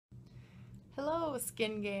Hello,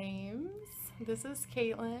 Skin Games. This is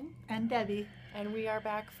Caitlin, And Debbie. and we are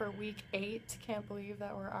back for week 8. Can't believe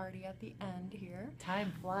that we're already at the end here.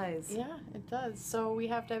 Time flies. Yeah, it does. So we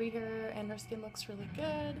have Debbie here, and her skin looks really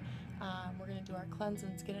good. We're going to do our cleanse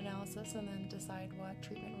and skin analysis and then decide what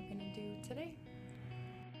treatment we're going to do today.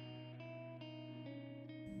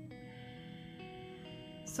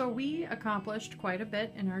 So we accomplished quite a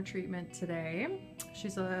bit in our treatment today.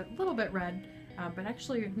 She's a little bit red, but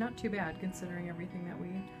actually not too bad considering everything that we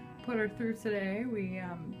put her through today. We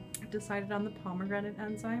decided on the pomegranate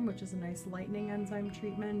enzyme, which is a nice lightening enzyme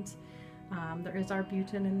treatment. There is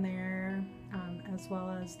arbutin in there, as well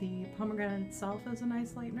as the pomegranate itself is a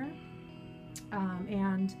nice lightener.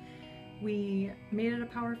 And we made it a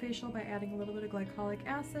power facial by adding a little bit of glycolic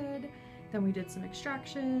acid. Then we did some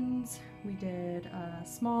extractions, we did a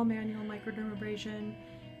small manual microdermabrasion,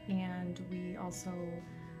 and we also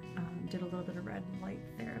did a little bit of red light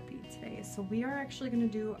therapy today. So we are actually going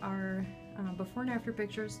to do our before and after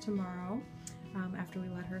pictures tomorrow, after we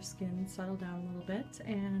let her skin settle down a little bit,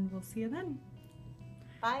 and we'll see you then.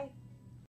 Bye.